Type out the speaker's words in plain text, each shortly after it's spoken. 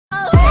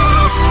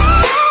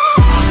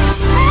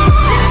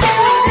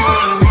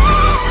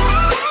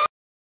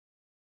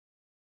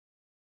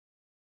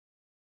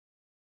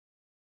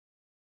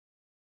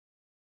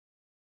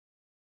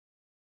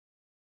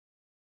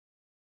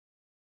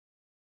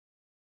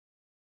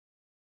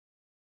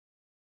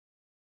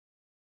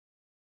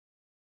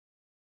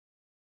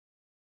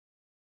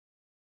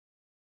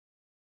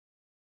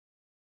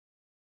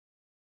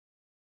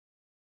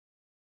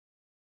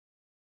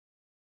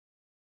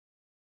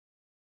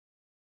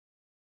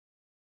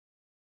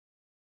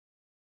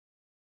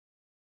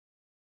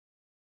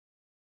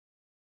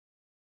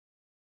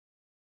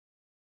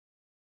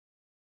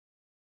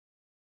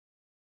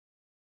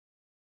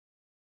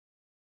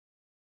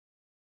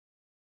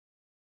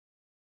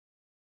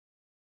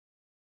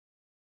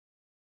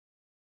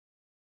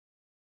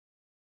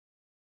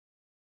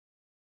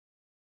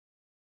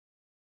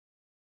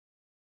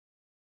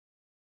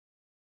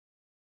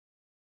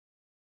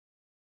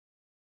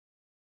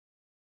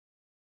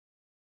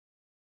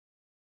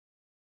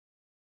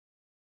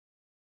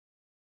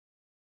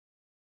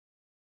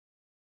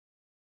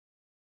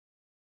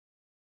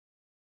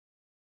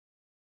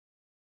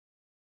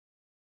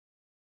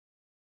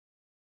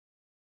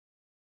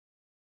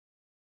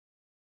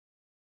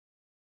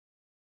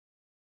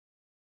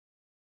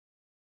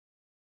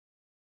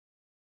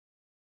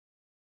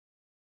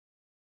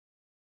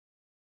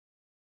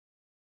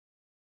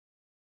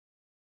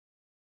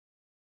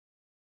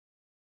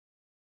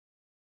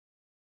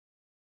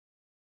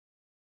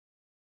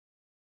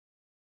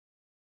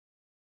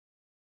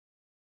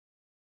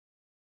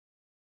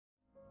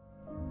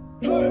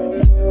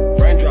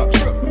Raindrop,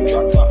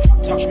 drop top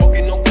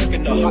smoking, no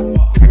cooking the hot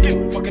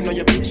pot. Fucking on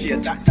your bitch, yeah,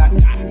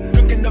 that.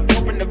 Looking up,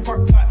 open the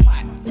park pot.